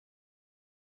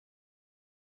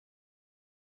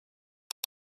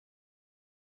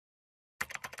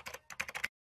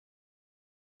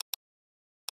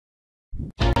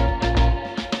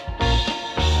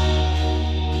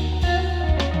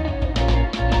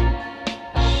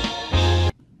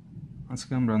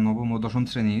আজকে আমরা নবম ও দশম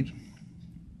শ্রেণীর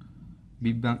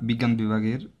বিজ্ঞান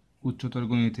বিভাগের উচ্চতর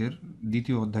গণিতের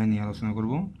দ্বিতীয় অধ্যায় নিয়ে আলোচনা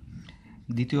করব।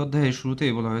 দ্বিতীয় অধ্যায়ের শুরুতে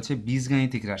বলা হয়েছে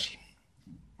বীজগাণিতিক রাশি।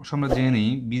 আমরা জেনে নিই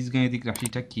বীজগাণিতিক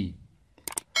রাশিটা কি।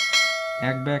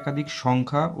 এক বা একাধিক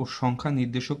সংখ্যা ও সংখ্যা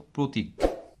নির্দেশক প্রতীক।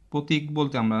 প্রতীক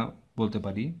বলতে আমরা বলতে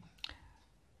পারি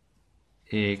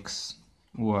এক্স,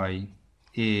 ওয়াই,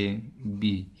 এ,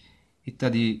 বি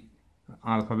ইত্যাদি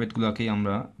আলফাবেটগুলোকেই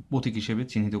আমরা প্রতীক হিসেবে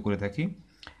চিহ্নিত করে থাকি।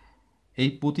 এই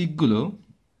প্রতীকগুলো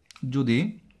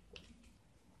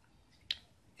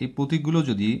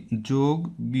যদি যোগ,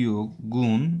 বিয়োগ,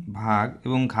 গুণ, ভাগ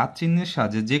এবং ঘাত চিহ্নের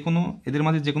সাহায্যে এদের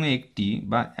মাঝে যে কোনো একটি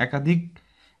বা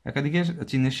একাধিকের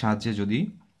চিহ্নের সাহায্যে যদি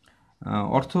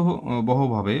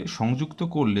অর্থবহভাবে সংযুক্ত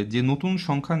করলে যে নতুন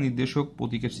সংখ্যা নির্দেশক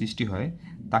প্রতীকের সৃষ্টি হয়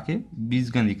তাকে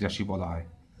বীজগাণিতিক রাশি বলা হয়।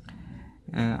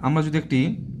 আমরা যদি একটি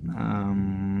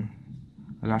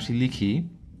রাশি লিখি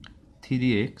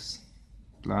 3x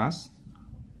plus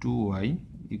 2y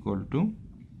equal to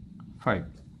 5।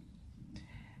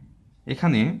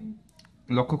 এখানে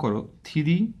লক্ষ্য করো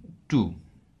 3, 2,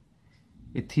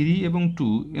 এই 3 এবং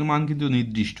 2 এর মান কিন্তু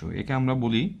নির্দিষ্ট। একে আমরা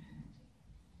বলি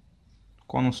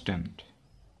কনস্ট্যান্ট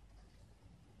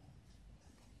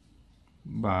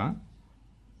বা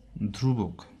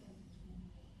ধ্রুবক,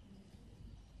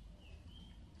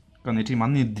 কারণ এটির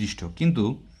মান নির্দিষ্ট। কিন্তু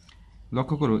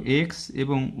লক্ষ্য করো এক্স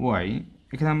এবং ওয়াই,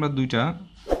 এখানে আমরা দুইটা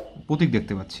প্রতীক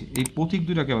দেখতে পাচ্ছি। এই প্রতীক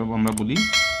দুইটাকে আমরা বলি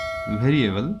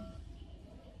ভেরিয়েবল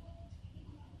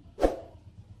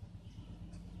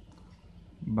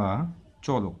বা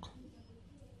চলক,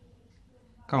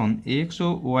 কারণ এক্স ও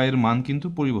ওয়াই এর মান কিন্তু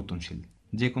পরিবর্তনশীল,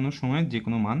 যে কোনো সময় যে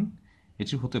কোনো মান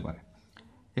এটি হতে পারে।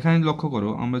 এখানে লক্ষ্য করো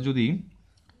আমরা যদি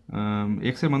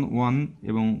এক্স এর মান 1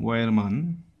 এবং ওয়াই এর মান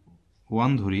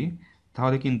 1 ধরি,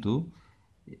 তাহলে কিন্তু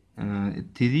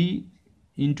 3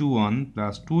 ইন্টু 1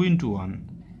 প্লাস 2 ইন্টু 1,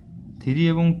 3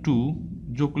 এবং 2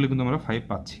 যোগ করলে কিন্তু আমরা 5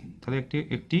 পাচ্ছি। তাহলে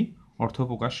একটি অর্থ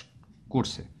প্রকাশ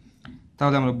করছে।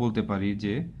 তাহলে আমরা বলতে পারি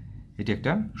যে এটি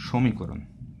একটা সমীকরণ।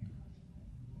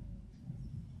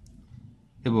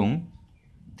 এবং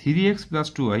 3x প্লাস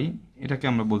 2y এটাকে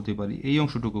আমরা বলতে পারি, এই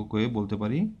অংশটুকুকে বলতে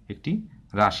পারি একটি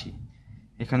রাশি।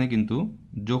 এখানে কিন্তু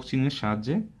যোগ চিহ্নের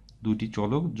সাহায্যে দুটি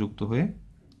চলক যুক্ত হয়ে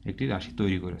একটি রাশি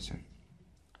তৈরি করেছে।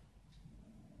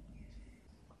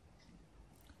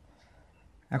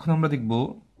 এখন আমরা দেখব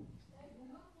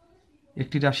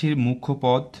একটি রাশির মুখ্য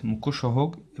পদ, মুখ্য সহগ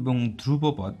এবং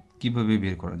ধ্রুবপদ কিভাবে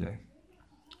বের করা যায়।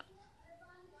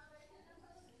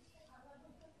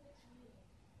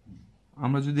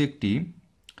 আমরা যদি একটি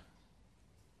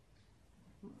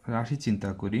রাশি চিন্তা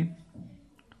করি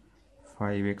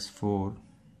 5x4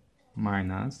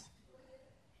 minus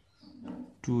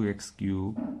 2x³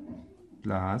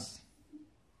 plus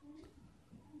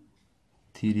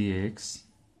 3x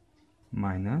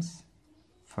minus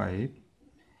 5,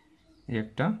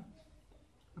 একটা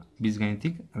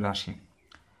বীজগাণিতিক রাশি।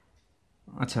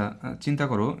 আচ্ছা, চিন্তা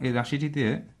করো এই রাশিটিতে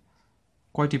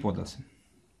কয়টি পদ আছে।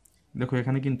 দেখো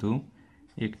এখানে কিন্তু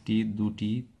 1, 2,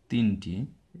 3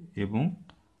 এবং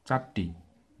 4টি,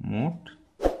 মোট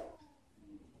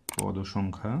পদ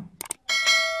সংখ্যা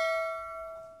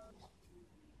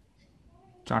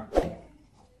 4টি।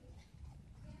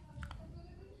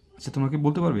 আচ্ছা, তোমরা কি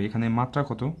বলতে পারবে এখানে মাত্রা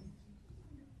কত?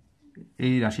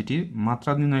 এই রাশিটির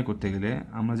মাত্রা নির্ণয় করতে গেলে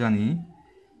আমরা জানি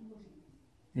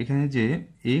এখানে যে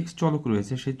x চলক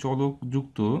রয়েছে সেই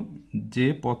চলকযুক্ত যে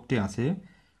পদটি আছে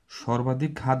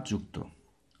সর্বাধিক ঘাতযুক্ত।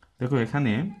 দেখো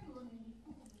এখানে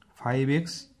 5x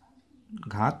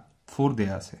ঘাত 4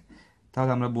 দেয়া আছে,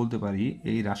 তাহলে আমরা বলতে পারি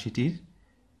এই রাশিটির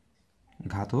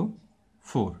ঘাতও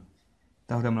 4।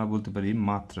 তাহলে আমরা বলতে পারি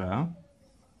মাত্রা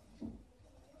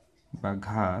বা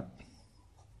ঘাত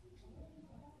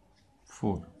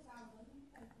 4।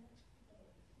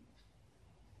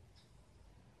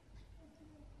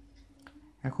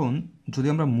 এখন যদি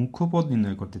আমরা মুখ্য পদ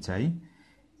নির্ণয় করতে চাই,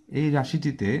 এই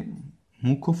রাশিটিতে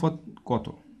মুখ্য পদ কত?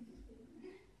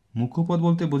 মুখ্য পদ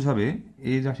বলতে বোঝাবে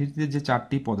এই রাশিটিতে যে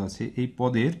 4টি পদ আছে এই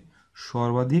পদের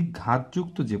সর্বাধিক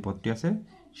ঘাতযুক্ত যে পদটি আছে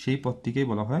সেই পদটিকেই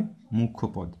বলা হয় মুখ্য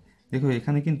পদ। দেখো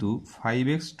এখানে কিন্তু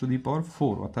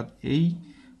 5x⁴, অর্থাৎ এই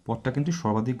পদটা কিন্তু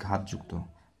সর্বাধিক ঘাতযুক্ত,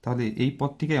 তাহলে এই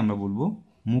পদটিকে আমরা বলবো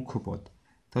মুখ্য পদ।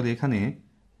 তাহলে এখানে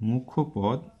মুখ্য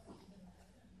পদ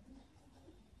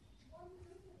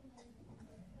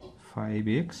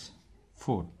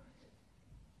 5x4।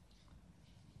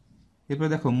 এরপরে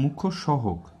দেখো মুখ্য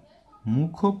সহগ,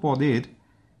 মুখ্য পদের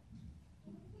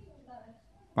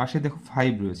পাশে দেখো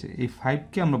 5 রয়েছে, এই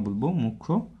 5কে আমরা বলবো মুখ্য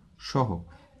সহগ।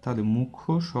 তাহলে মুখ্য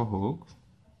সহগ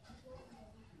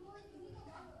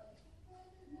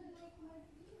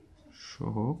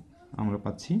আমরা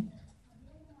পাচ্ছি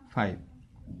 5।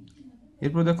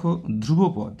 এরপর দেখো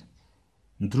ধ্রুবপদ।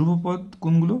 ধ্রুবপদ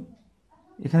কোনগুলো?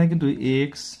 এখানে কিন্তু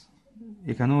এক্স,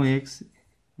 এখানেও এক্স,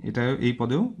 এটা এই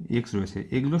পদেও এক্স রয়েছে,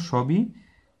 এগুলো সবই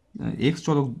এক্স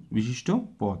চলক বিশিষ্ট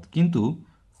পদ। কিন্তু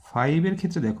 5-এর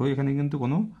ক্ষেত্রে দেখো এখানে কিন্তু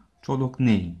কোনো চলক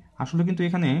নেই। আসলে কিন্তু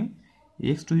এখানে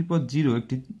এক্স টু দি পাওয়ার 0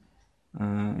 একটি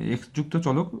এক্স যুক্ত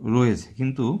চলক রয়েছে,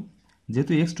 কিন্তু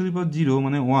যেহেতু এক্স টু দি পাওয়ার 0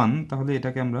 মানে 1, তাহলে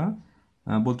এটাকে আমরা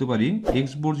বলতে পারি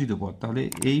এক্স বর্জিত পদ। তাহলে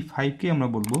এই 5কে আমরা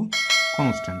বলবো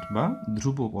কনস্ট্যান্ট বা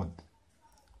ধ্রুবপদ।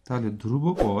 তাহলে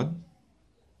ধ্রুবপদ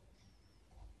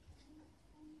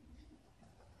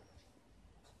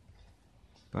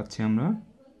পাচ্ছি আমরা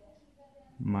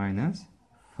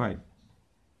 -5।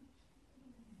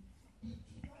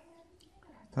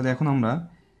 তাহলে এখন আমরা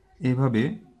এভাবে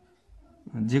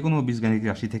যে কোনো বীজগাণিতিক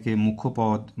রাশি থেকে মুখ্য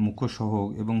পদ, মুখ্য সহগ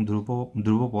এবং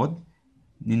ধ্রুবপদ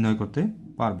নির্ণয় করতে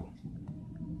পারব।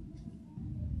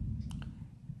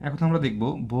 এখন আমরা দেখব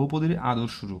বহুপদীর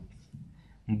আদর্শ রূপ।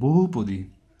 বহুপদী,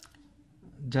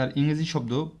 যার ইংরেজি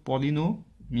শব্দ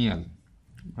পলিনোমিয়াল,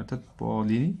 অর্থাৎ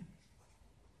পলিনোমিয়াল,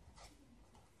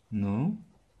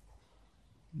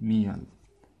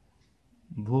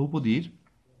 বহুপদীর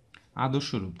আদর্শ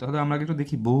রূপ। তাহলে আমরা একটু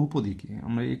দেখি বহুপদীকে।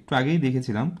 আমরা একটু আগেই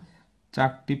দেখেছিলাম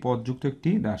 4টি পদযুক্ত একটি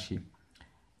রাশি।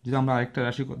 যদি আমরা আরেকটা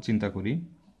রাশি চিন্তা করি,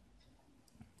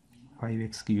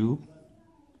 5x³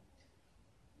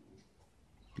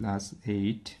 +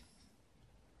 8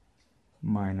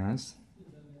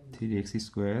 -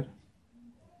 3x²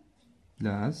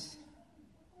 +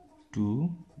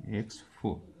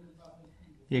 2x4,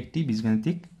 একটি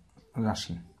বীজগাণিতিক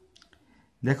রাশি।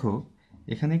 দেখো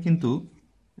এখানে কিন্তু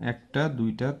 1টা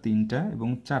 2টা 3টা এবং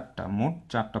 4টা, মোট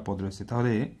 4টা পদ রয়েছে।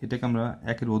 তাহলে এটাকে আমরা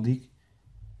একের অধিক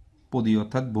পদী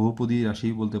অর্থাৎ বহুপদী রাশি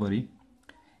বলতে পারি।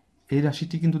 এই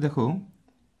রাশিটি কিন্তু দেখো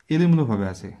এলোমেলোভাবে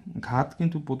আছে। ঘাত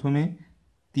কিন্তু প্রথমে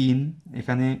 3,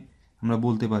 এখানে আমরা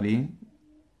বলতে পারি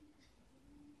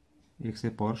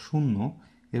এক্সের পর 0,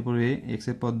 এরপরে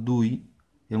এক্সের পর 2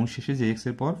 এবং শেষে যে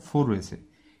এক্সের পর 4 রয়েছে।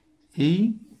 এই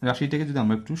রাশিটাকে যদি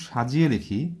আমরা একটু সাজিয়ে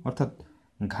লিখি, অর্থাৎ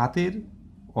ঘাতের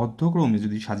অর্ধক্রমে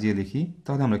যদি সাজিয়ে লিখি,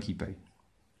 তাহলে আমরা কি পাই?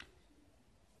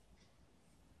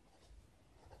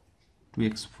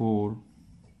 2x4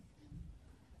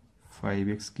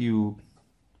 5x³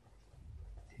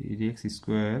 3x²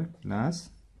 +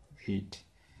 8।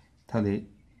 তাহলে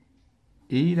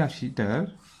এই রাশিটার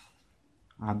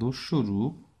আদর্শ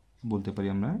রূপ বলতে পারি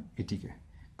আমরা এটিকে,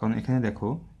 কারণ এখানে দেখো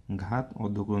ঘাত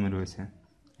অর্ধক্রমে রয়েছে,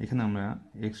 এখানে আমরা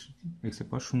এক্সের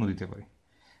পর 0 দিতে পারি।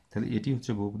 তাহলে এটি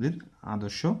হচ্ছে বহুপদীর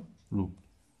আদর্শ রূপ।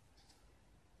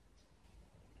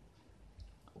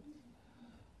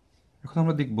 এখন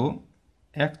আমরা দেখব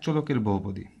এক চলকের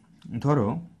বহুপদী। ধরো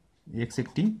এক্স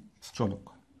একটি চলক।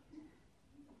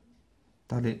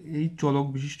 তাহলে এই চলক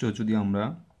বিশিষ্ট যদি আমরা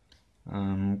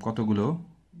কতগুলো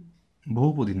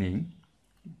বহুপদী নেই,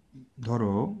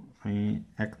 ধরো আমি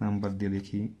 1 নাম্বার দিয়ে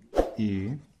লিখি এ,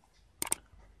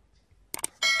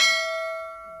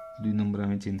 2 নম্বর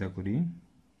আমি চিন্তা করি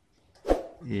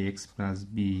এক্স প্লাস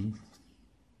বি,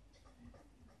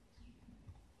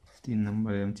 3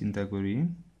 নম্বরে আমি চিন্তা করি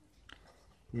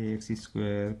ax²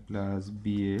 +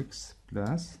 bx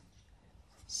 +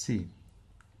 c।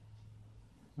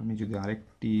 আমি যদি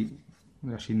আরেকটি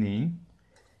রাশি নেই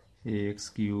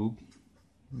ax³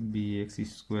 bx²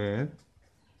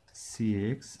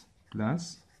 cx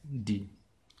 + d,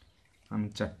 আমি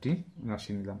 4টি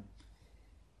রাশি নিলাম।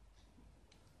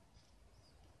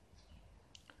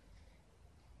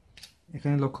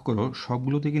 এখানে লক্ষ্য করো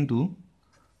সবগুলোতে কিন্তু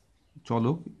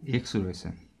চলক এক্স রয়েছে,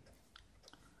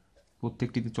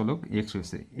 প্রত্যেকটিতে চলক এক্স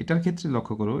রয়েছে। এটার ক্ষেত্রে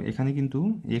লক্ষ্য করো এখানে কিন্তু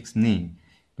এক্স নেই,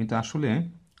 কিন্তু আসলে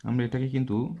আমরা এটাকে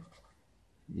কিন্তু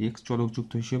এক্স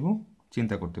চলকযুক্ত হিসেবেও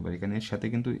চিন্তা করতে পারি। এখানে এর সাথে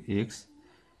কিন্তু এক্স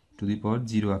টু দি পাওয়ার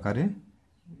 0 আকারে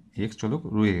এক্স চলক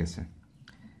রয়ে গেছে।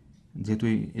 যেহেতু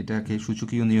এটাকে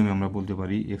সূচকীয় নিয়মে আমরা বলতে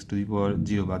পারি এক্স টু দি পাওয়ার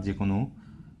 0 বা যে কোনো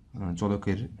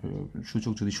চলকের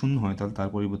সূচক যদি 0 হয় তাহলে তার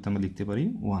পরিবর্তে আমরা লিখতে পারি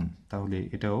 1, তাহলে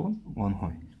এটাও 1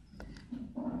 হয়।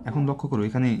 এখন লক্ষ্য করো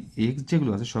এখানে এক্স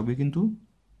যেগুলো আছে সবই কিন্তু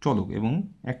চলক এবং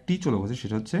একটি চলক আছে,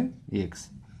 সেটা হচ্ছে এক্স।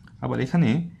 আবার এখানে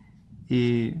এ,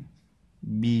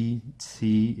 বি,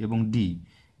 সি এবং ডি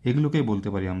এগুলোকে বলতে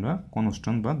পারি আমরা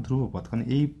কনস্ট্যান্ট বা ধ্রুবপদ, কারণ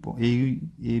এই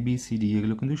এ বি সি ডি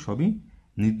এগুলো কিন্তু সবই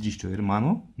নির্দিষ্ট, এর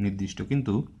মানও নির্দিষ্ট।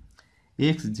 কিন্তু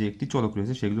এক্স যে একটি চলক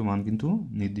রয়েছে সেগুলোর মান কিন্তু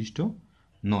নির্দিষ্ট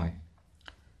নয়।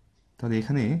 তাহলে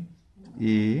এখানে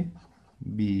এ,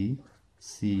 বি,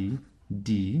 সি,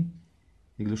 ডি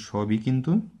এগুলো সবই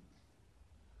কিন্তু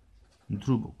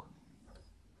ধ্রুবক।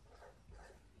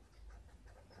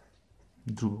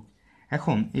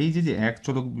 এখন এই যে এক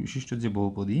চলক বিশিষ্ট যে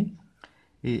বহুপদী,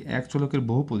 এই এক চলকের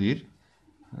বহুপদীর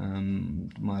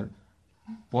তোমার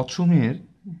পদসমূহের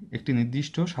একটি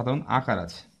নির্দিষ্ট সাধারণ আকার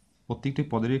আছে, প্রত্যেকটি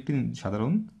পদের একটি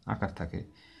সাধারণ আকার থাকে।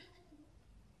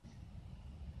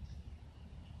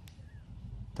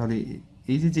 তাহলে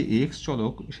এই যে এক্স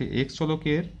চলক, সেই এক্স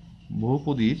চলকের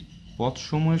বহুপদীর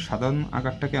পদসমূহের সাধারণ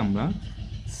আকারটাকে আমরা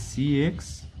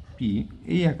CXP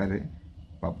এই আকারে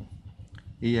পাব।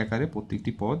 এই আকারে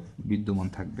প্রত্যেকটি পদ বিদ্যমান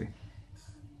থাকবে।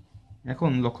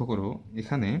 এখন লক্ষ্য করো,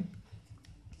 এখানে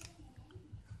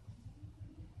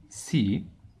সি,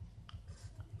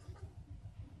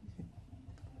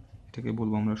 এটাকে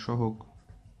বলবো আমরা সহগ,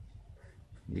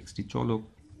 এক্সটি চলক,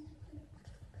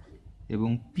 এবং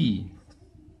পি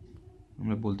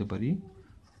আমরা বলতে পারি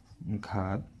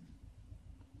ঘাত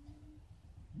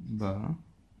বা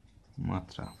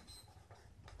মাত্রা।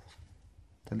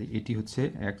 তাহলে এটি হচ্ছে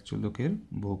এক চলকের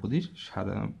বহুপদীর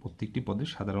প্রত্যেকটি পদের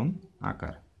সাধারণ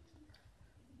আকার।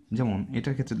 যেমন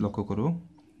এটার ক্ষেত্রে লক্ষ্য করো,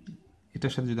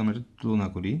 এটার সাথে যদি আমরা তুলনা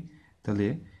করি, তাহলে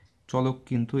চলক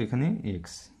কিন্তু এখানে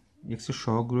এক্স, এক্সের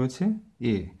সহগ রয়েছে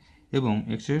এ, এবং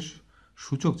এক্সের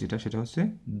সূচক যেটা সেটা হচ্ছে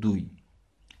 2।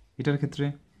 এটার ক্ষেত্রে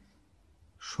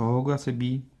সহগ আছে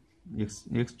বি,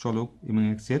 এক্স চলক, এবং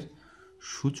এক্সের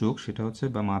সূচক সেটা হচ্ছে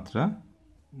বা মাত্রা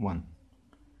 1।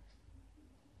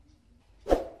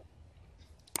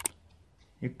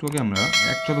 একটু আগে আমরা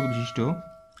এক চলক বিশিষ্ট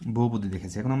বহুপদী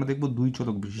দেখেছি, এখন আমরা দেখব দুই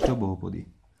চলক বিশিষ্ট বহুপদী।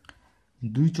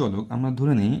 দুই চলক আমরা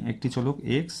ধরে নিই, একটি চলক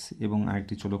এক্স এবং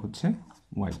আরেকটি চলক হচ্ছে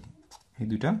ওয়াই, এই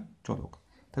দুইটা চলক।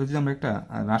 তাহলে যদি আমরা একটা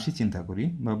রাশি চিন্তা করি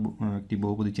বা একটি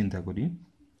বহুপদী চিন্তা করি,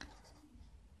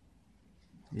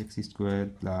 x square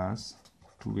plus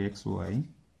 2xy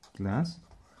plus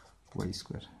Y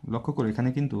square. লক্ষ্য করে এখানে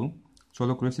কিন্তু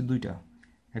চলক রয়েছে দুইটা,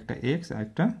 একটা এক্স আর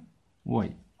একটা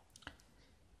ওয়াই।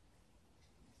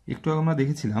 একটু আগে আমরা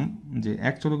দেখেছিলাম যে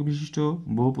এক চলক বিশিষ্ট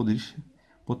বহুপদীর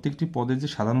প্রত্যেকটি পদের যে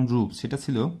সাধারণ রূপ সেটা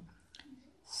ছিল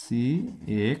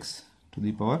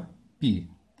CX⁴P।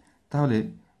 তাহলে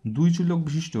দুই চলক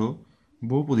বিশিষ্ট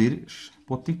বহুপদীর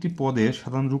প্রত্যেকটি পদের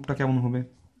সাধারণ রূপটা কেমন হবে?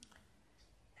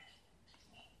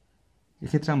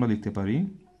 এক্ষেত্রে আমরা লিখতে পারি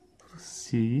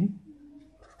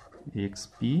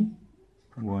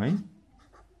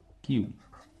CXPY3।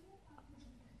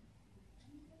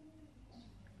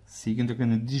 সি কিন্তু একটা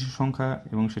নির্দিষ্ট সংখ্যা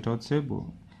এবং সেটা হচ্ছে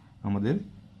আমাদের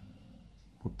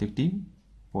প্রত্যেকটি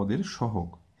পদের সহগ,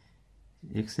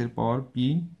 এক্স এর পাওয়ার পি,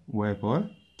 ওয়াই পাওয়ার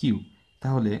কিউ।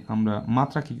 তাহলে আমরা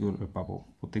মাত্রা কী করে পাবো?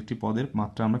 প্রত্যেকটি পদের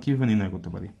মাত্রা আমরা কীভাবে নির্ণয় করতে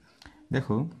পারি?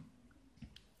 দেখো,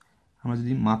 আমরা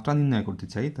যদি মাত্রা নির্ণয় করতে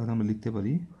চাই তাহলে আমরা লিখতে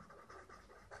পারি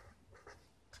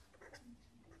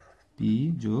পি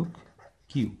যোগ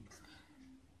কিউ।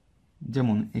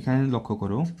 যেমন এখানে লক্ষ্য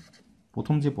করো,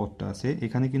 প্রথম যে পদটা আছে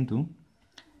এখানে কিন্তু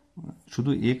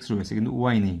শুধু এক্স রয়েছে কিন্তু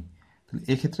ওয়াই নেই। তাহলে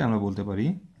এক্ষেত্রে আমরা বলতে পারি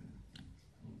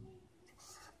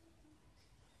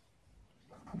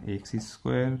এক্স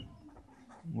স্কোয়ার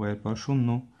ওয়াই পাওয়ার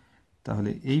 0। তাহলে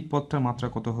এই পদটার মাত্রা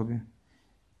কত হবে?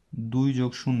 2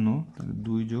 যোগ 0, তাহলে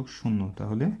 2 যোগ 0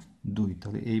 তাহলে 2।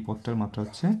 তাহলে এই পদটার মাত্রা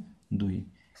হচ্ছে 2।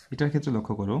 এটার ক্ষেত্রে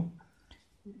লক্ষ্য করো,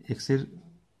 এক্সের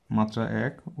মাত্রা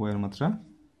 1, ওয়াইয়ের মাত্রা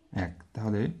 1,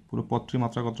 তাহলে পুরো পদটির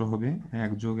মাত্রা কত হবে?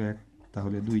 1 যোগ 1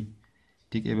 তাহলে 2।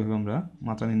 ঠিক এভাবে আমরা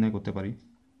মাত্রা নির্ণয় করতে পারি।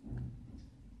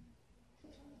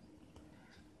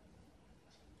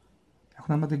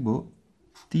 এখন আমরা দেখব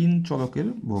তিন চলকের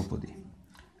বহুপদী।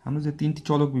 আমরা যে তিনটি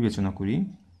চলক বিবেচনা করি,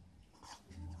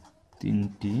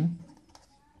 তিনটি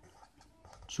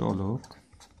চলক,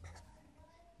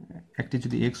 একটি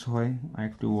যদি এক্স হয়,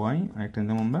 আরেকটি ওয়াই, আরেকটা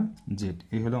নিলাম আমরা জেড,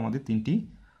 এই হলো আমাদের তিনটি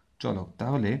চলক।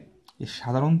 তাহলে এই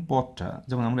সাধারণ পদটা,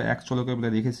 যেমন আমরা এক চলকের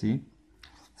বেলায় দেখেছি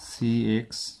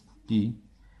CXP,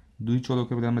 দুই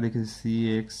চলকের বেলায় আমরা দেখেছি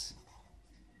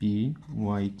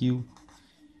CXPYQ,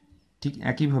 ঠিক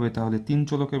একইভাবে তাহলে তিন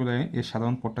চলকের বেলায় এর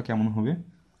সাধারণ পদটা কেমন হবে?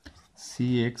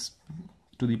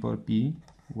 CX⁴P,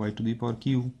 Y⁴Q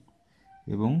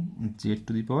এবং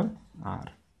Z⁴R।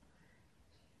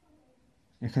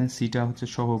 এখানে সিটা হচ্ছে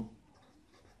সহগ,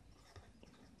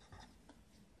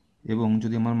 এবং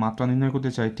যদি আমার মাত্রা নির্ণয়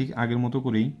করতে চাই ঠিক আগের মতো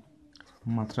করেই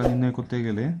মাত্রা নির্ণয় করতে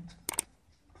গেলে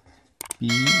P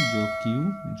যোগ Q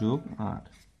যোগ R,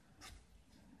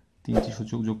 তিনটি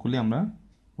সূচক যোগ করলে আমরা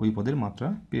ওই পদের মাত্রা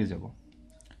পেয়ে যাব।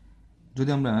 যদি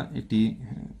আমরা একটি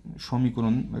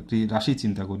সমীকরণ, একটি রাশি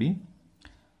চিন্তা করি,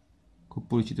 খুব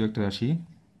পরিচিত একটা রাশি,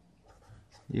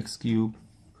 x³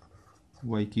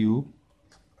 y³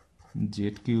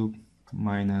 z³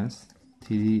 minus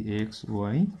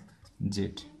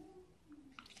 3xyz।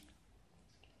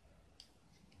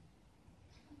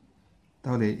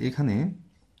 তাহলে এখানে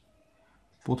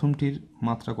প্রথমটির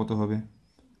মাত্রা কত হবে?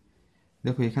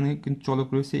 দেখো এখানে কিন্তু চলক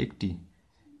রয়েছে একটি,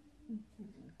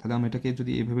 তাহলে আমরা এটাকে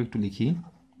যদি এভাবে একটু লিখি,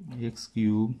 এক্স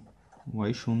কিউব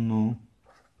ওয়াই শূন্য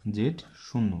জেড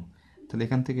শূন্য, তাহলে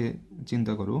এখান থেকে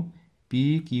চিন্তা করো পি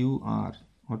কিউ আর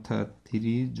অর্থাৎ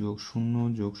 3 যোগ 0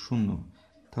 যোগ 0,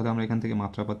 তাহলে আমরা এখান থেকে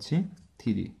মাত্রা পাচ্ছি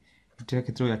 3। এটার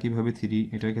ক্ষেত্রেও একইভাবে 3,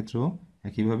 এটার ক্ষেত্রেও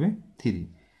একইভাবে 3।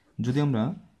 যদি আমরা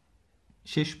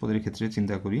শেষ পদের ক্ষেত্রে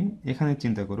চিন্তা করি, এখানে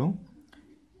চিন্তা করো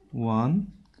 1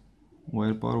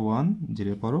 ওয়াইয়ের পাওয়ার 1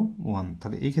 জেডের পাওয়ার 1,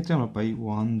 তাহলে এই ক্ষেত্রে আমরা পাই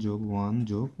 1 যোগ 1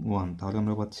 যোগ 1, তাহলে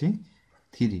আমরা পাচ্ছি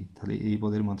 3, তাহলে এই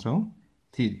পদের মাত্রাও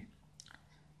 3।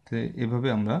 তাহলে এভাবে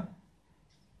আমরা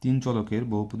 3 চলকের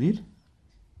বহুপদীর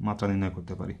মাত্রা নির্ণয়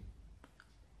করতে পারি।